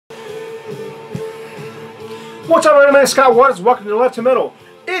What's up, everybody? Scott Waters. Welcome to Left to Middle.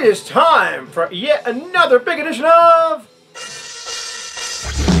 It is time for yet another big edition of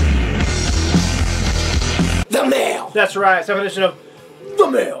The Mail. That's right, it's an edition of The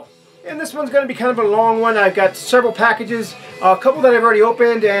Mail. And this one's going to be kind of a long one. I've got several packages, a couple that I've already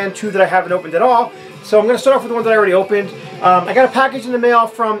opened and two that I haven't opened at all. So I'm going to start off with the ones that I already opened. I got a package in the mail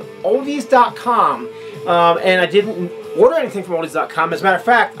from oldies.com, and I didn't order anything from oldies.com. As a matter of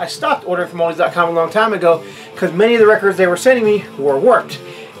fact, I stopped ordering from oldies.com a long time ago because many of the records they were sending me were warped,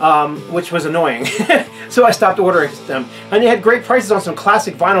 which was annoying. So I stopped ordering them. And they had great prices on some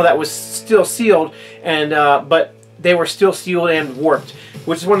classic vinyl that was still sealed, and but they were still sealed and warped,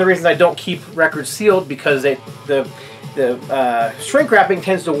 which is one of the reasons I don't keep records sealed, because the shrink wrapping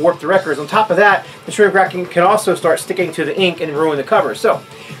tends to warp the records. On top of that, the shrink wrapping can also start sticking to the ink and ruin the cover. So,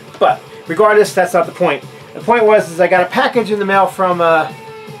 but regardless, that's not the point. The point was I got a package in the mail from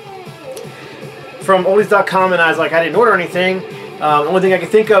oldies.com, and I was like, I didn't order anything. The only thing I can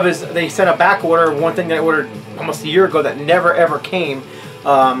think of is they sent a back order of one thing that I ordered almost a year ago that never ever came.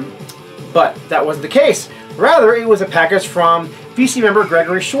 But that wasn't the case. Rather, it was a package from VC member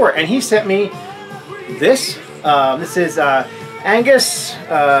Gregory Short, and he sent me this. This is Angus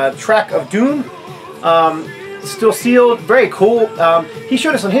Track of Doom. Still sealed, very cool. He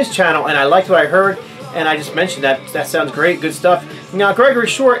showed us on his channel, and I liked what I heard, and I just mentioned that. That sounds great, good stuff. Now, Gregory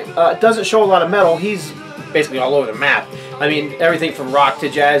Short doesn't show a lot of metal. He's basically all over the map. I mean, everything from rock to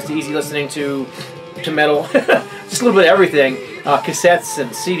jazz to easy listening to metal. Just a little bit of everything. Cassettes and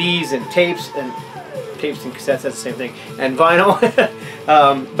CDs and tapes and cassettes, that's the same thing, and vinyl.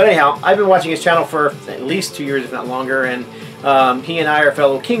 But anyhow, I've been watching his channel for at least 2 years, if not longer, and he and I are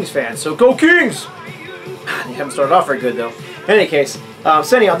fellow Kings fans, so go Kings! They haven't started off very good, though. In any case,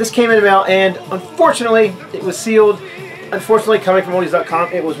 so anyhow, this came in the mail, and unfortunately, it was sealed. Unfortunately, coming from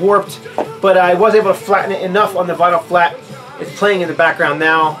oldies.com, it was warped, but I was able to flatten it enough on the vinyl flat. It's playing in the background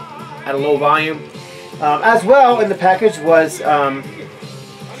now at a low volume. As well, in the package was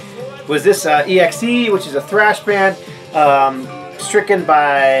this EXE, which is a thrash band, stricken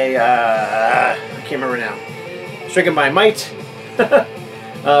by, I can't remember now, stricken by Might.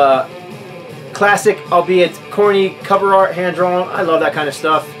 Classic, albeit corny, cover art, hand-drawn. I love that kind of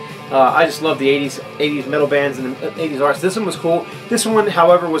stuff. I just love the 80s metal bands and the 80s arts. This one was cool. This one,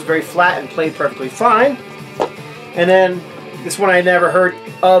 however, was very flat and played perfectly fine. And then this one I never heard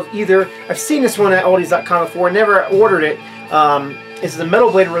of either. I've seen this one at oldies.com before, never ordered it. This is a Metal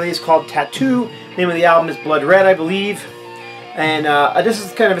Blade release called Tattoo. The name of the album is Blood Red, I believe. And this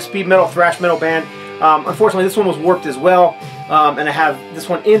is kind of a speed metal, thrash metal band. Unfortunately, this one was warped as well. And I have this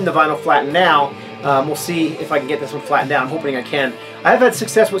one in the vinyl flattened now. We'll see if I can get this one flattened down. I'm hoping I can. I have had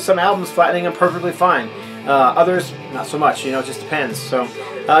success with some albums flattening them perfectly fine. Others, not so much. You know, it just depends. So,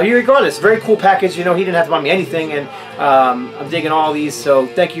 regardless, very cool package. You know, he didn't have to buy me anything, and I'm digging all these. So,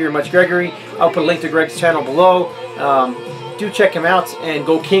 thank you very much, Gregory. I'll put a link to Greg's channel below. Do check him out, and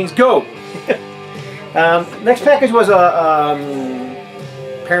go Kings, go! Next package was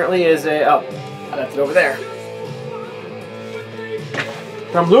apparently is a, oh, I left it over there.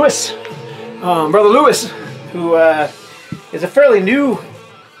 From Lewis, Brother Lewis, who is a fairly new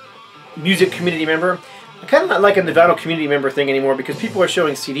music community member. I'm kind of not liking the vinyl community member thing anymore, because people are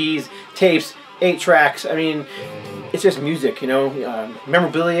showing CDs, tapes, 8-tracks. I mean, it's just music, you know,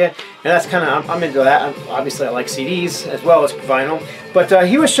 memorabilia, and that's kind of, I'm into that. Obviously, I like CDs as well as vinyl. But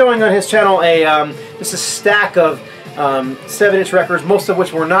he was showing on his channel just a stack of 7-inch records, most of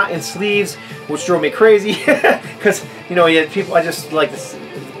which were not in sleeves, which drove me crazy, because, you know, he had people, I just like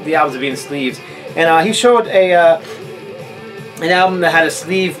the albums to be in sleeves. And he showed an album that had a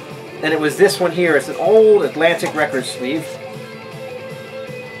sleeve, and it was this one here. It's an old Atlantic Records sleeve.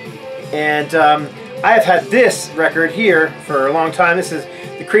 And I have had this record here for a long time. This is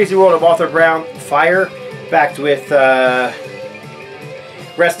The Crazy World of Arthur Brown, Fire, backed with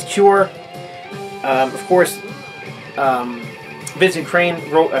Rest Cure. Of course, Vincent Crane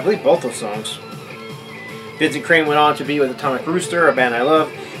wrote, I believe, both those songs. Vincent Crane went on to be with Atomic Rooster, a band I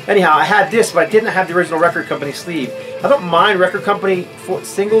love. Anyhow, I had this, but I didn't have the original record company sleeve. I don't mind record company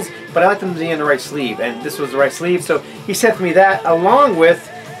singles, but I like them to be in the right sleeve, and this was the right sleeve, so he sent me that, along with,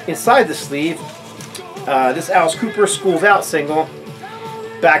 inside the sleeve, this Alice Cooper Schools Out single,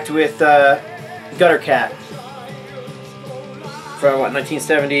 backed with Gutter Cat, from what,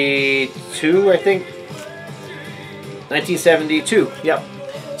 1972, I think? 1972, yep.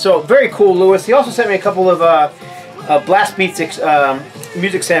 So, very cool, Lewis. He also sent me a couple of Blast Beats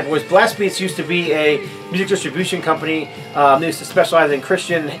music samples. Blast Beats used to be a music distribution company. They used to specialize in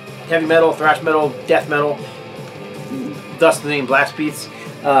Christian heavy metal, thrash metal, death metal, thus the name Blast Beats.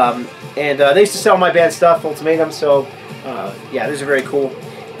 And they used to sell my band stuff, Ultimatum. So yeah, these are very cool.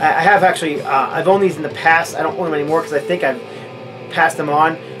 I have actually, I've owned these in the past. I don't own them anymore because I think I've passed them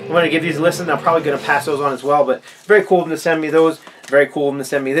on. I'm going to give these a listen. I'm probably going to pass those on as well. But very cool of them to send me those. Very cool of them to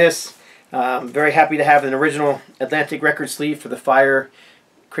send me this. Very happy to have an original Atlantic record sleeve for the Fire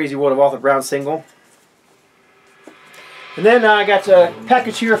Crazy World of Arthur Brown single. And then I got a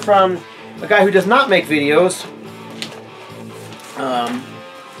package here from a guy who does not make videos.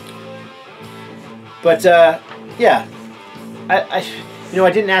 Yeah,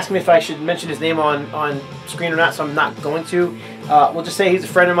 I didn't ask him if I should mention his name on screen or not, so I'm not going to. We'll just say he's a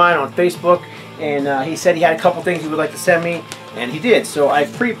friend of mine on Facebook, and he said he had a couple things he would like to send me, and he did. So I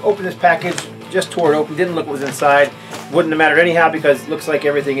pre-opened this package, just tore it open, didn't look what was inside. Wouldn't have mattered anyhow because it looks like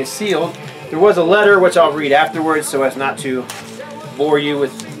everything is sealed. There was a letter, which I'll read afterwards so as not to bore you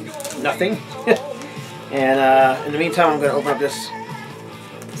with nothing. And in the meantime, I'm going to open up this,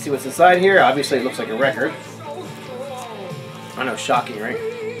 see what's inside here. Obviously, it looks like a record. I know, shocking, right?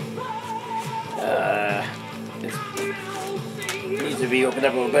 It needs to be opened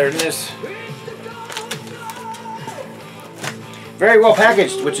up a little better than this. Very well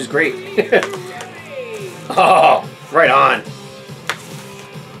packaged, which is great. Oh, right on.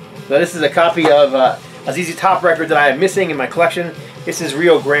 So this is a copy of a ZZ Top record that I am missing in my collection. This is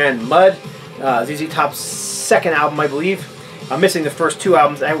Rio Grande Mud, ZZ Top's second album, I believe. I'm missing the first two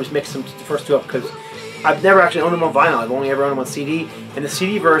albums. I always mix them, the first two up because I've never actually owned them on vinyl. I've only ever owned them on CD. And the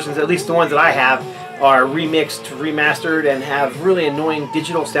CD versions, at least the ones that I have, are remixed, remastered, and have really annoying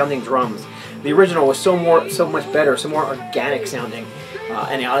digital sounding drums. The original was so much better, so more organic sounding.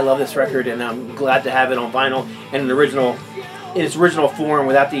 Anyhow, I love this record, and I'm glad to have it on vinyl and in its original form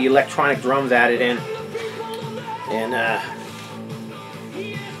without the electronic drums added in. And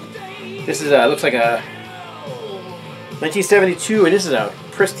this is looks like a 1972, and this is a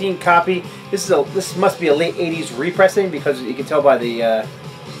pristine copy. This must be a late 80s repressing because you can tell by the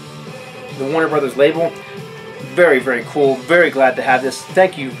Warner Brothers label. Very, very cool. Very glad to have this.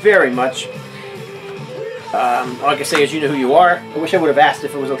 Thank you very much. All I can say is you know who you are. I wish I would have asked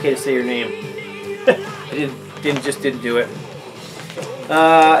if it was okay to say your name. I just didn't do it.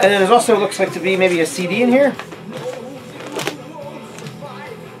 And then there's also looks like to be maybe a CD in here.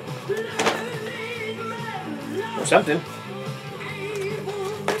 Or something.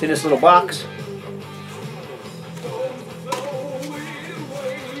 It's in this little box.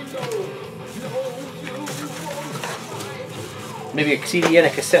 Maybe a CD and a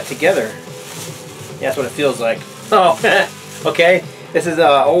cassette together. Yeah, that's what it feels like. Oh, okay. This is an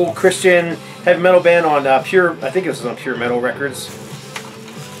old Christian heavy metal band on Pure. I think this was on Pure Metal Records.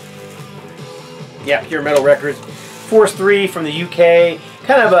 Yeah, Pure Metal Records. Force 3 from the UK.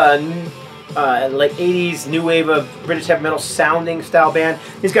 Kind of a like 80s new wave of British heavy metal sounding style band.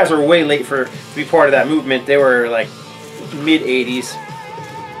 These guys were way late to be part of that movement. They were like mid 80s.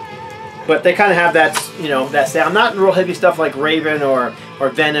 But they kind of have that, that sound. Not real heavy stuff like Raven or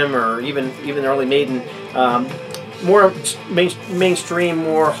Venom or even early Maiden. More mainstream,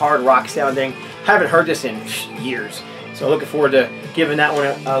 more hard rock sounding. Haven't heard this in years, so looking forward to giving that one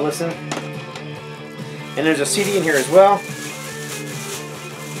a listen. And there's a CD in here as well.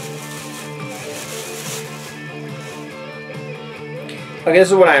 Okay, this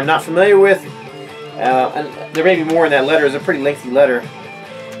is what I am not familiar with. And there may be more in that letter. It's a pretty lengthy letter.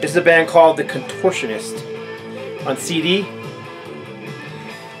 This is a band called The Contortionist on CD.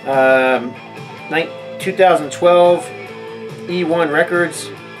 2012 E1 Records.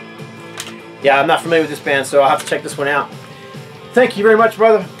 Yeah, I'm not familiar with this band, so I'll have to check this one out. Thank you very much,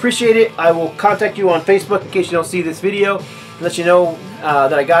 brother. Appreciate it. I will contact you on Facebook in case you don't see this video and let you know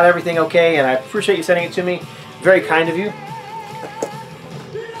that I got everything okay, and I appreciate you sending it to me. Very kind of you.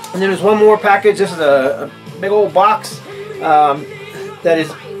 And then there's one more package. This is a big old box that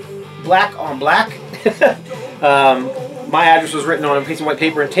is black on black. My address was written on a piece of white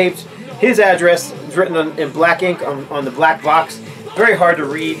paper and taped. His address is written in black ink on the black box. Very hard to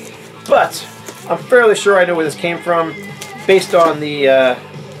read, but I'm fairly sure I know where this came from based on the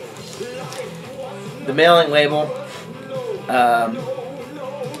mailing label.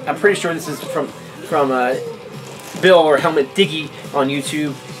 I'm pretty sure this is from Bill or Helmut Diggy on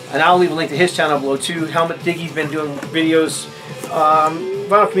YouTube, and I'll leave a link to his channel below too. Helmut Diggy's been doing videos,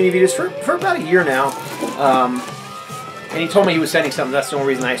 vinyl community videos for about a year now. And he told me he was sending something. That's the only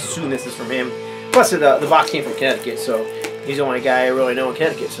reason I assume this is from him. Plus, the box came from Connecticut, so he's the only guy I really know in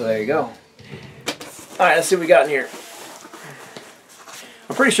Connecticut, so there you go. Alright, let's see what we got in here.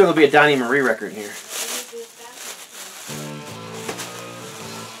 I'm pretty sure there'll be a Donnie Marie record in here.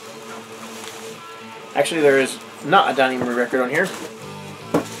 Actually, there is not a Donnie Marie record on here.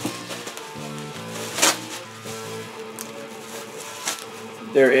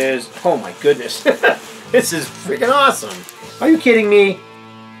 There is, oh my goodness, this is freaking awesome. Are you kidding me?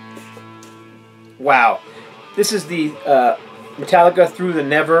 Wow. This is the Metallica Through the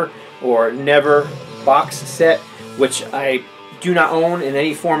Never or Never box set, which I do not own in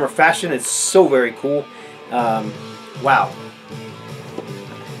any form or fashion. It's so very cool. Wow.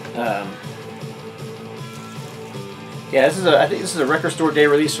 Yeah, I think this is a Record Store Day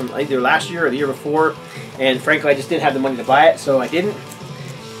release from either last year or the year before, and frankly I just didn't have the money to buy it, so I didn't.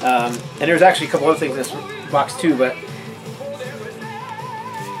 And there's actually a couple other things in this box too, but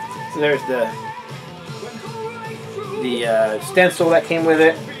so there's the stencil that came with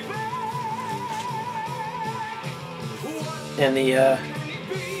it, and the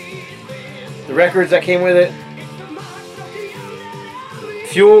records that came with it.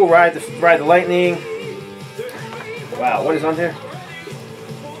 Fuel, Ride the Lightning. Wow, what is on there?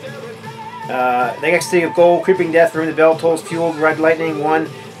 The next thing of Gold, Creeping Death, Ring the Bell Tolls, Fuel, Ride the Lightning, 1,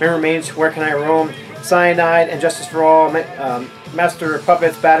 Memory Remains, Where Can I Roam, Cyanide, and Justice for All, Master of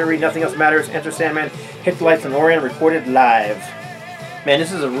Puppets, Battery, Nothing Else Matters, Enter Sandman, Hit the Lights on Orient, recorded live. Man,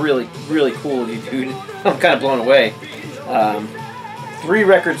 this is a really, really cool dude. I'm kind of blown away. 3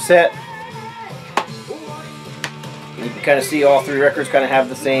 record set. You can kind of see all 3 records kind of have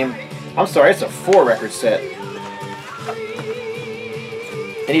the same. I'm sorry, it's a 4 record set.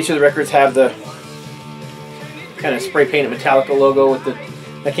 And each of the records have the kind of spray painted Metallica logo with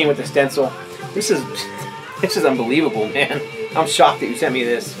that came with the stencil. This is unbelievable, man. I'm shocked that you sent me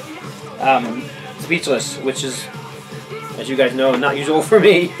this. Speechless, which is, as you guys know, not usual for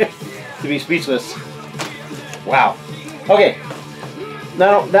me to be speechless. Wow. Okay.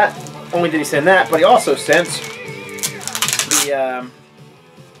 Now, not only did he send that, but he also sent the.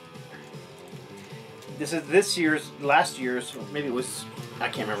 This is last year's, maybe it was, I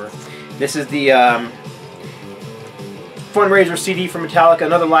can't remember. This is the fundraiser CD for Metallica,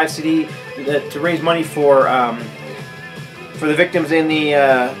 another live CD to raise money for the victims in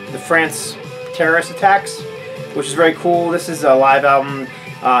the France terrorist attacks, which is very cool. This is a live album,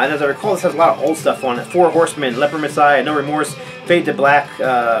 and as I recall, this has a lot of old stuff on it. 4 Horsemen, Leper Messiah, No Remorse, Fade to Black,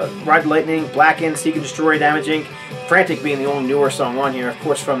 Ride the Lightning, Blackened, Seek and Destroy, Damage Inc., Frantic being the only newer song on here, of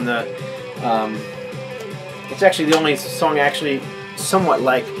course, from the it's actually the only song I actually somewhat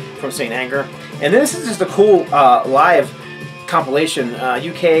like from Saint Anger. And this is just a cool live compilation,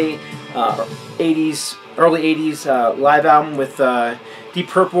 UK 80s, early 80s live album with Deep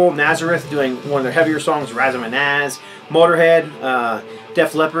Purple, Nazareth doing one of their heavier songs, Razum and Naz, Motorhead,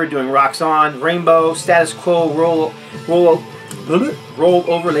 Def Leppard doing Rocks On, Rainbow, Status Quo, Roll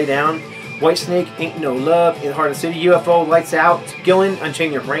Over, Lay Down, Whitesnake, Ain't No Love, In the Heart of the City, UFO, Lights Out, Gillan,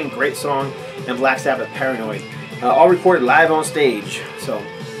 Unchain Your Brain, great song, and Black Sabbath, Paranoid. All recorded live on stage. So,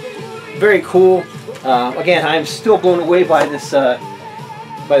 very cool. Again, I'm still blown away by this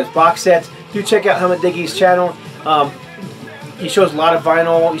box set. Do check out Helmut Diggy's channel. He shows a lot of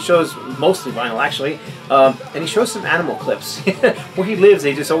vinyl. He shows mostly vinyl, actually. And he shows some animal clips. Where he lives,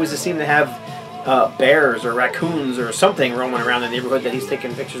 they just always seem to have bears or raccoons or something roaming around the neighborhood that he's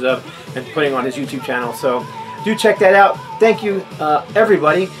taking pictures of and putting on his YouTube channel. So do check that out. Thank you,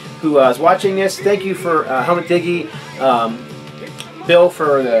 everybody who is watching this. Thank you for Helmut Diggy, Bill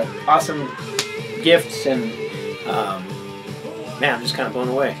for the awesome gifts, and man, I'm just kind of blown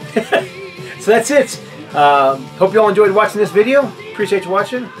away. So that's it. Hope you all enjoyed watching this video. Appreciate you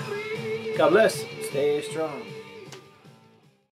watching. God bless. Stay strong.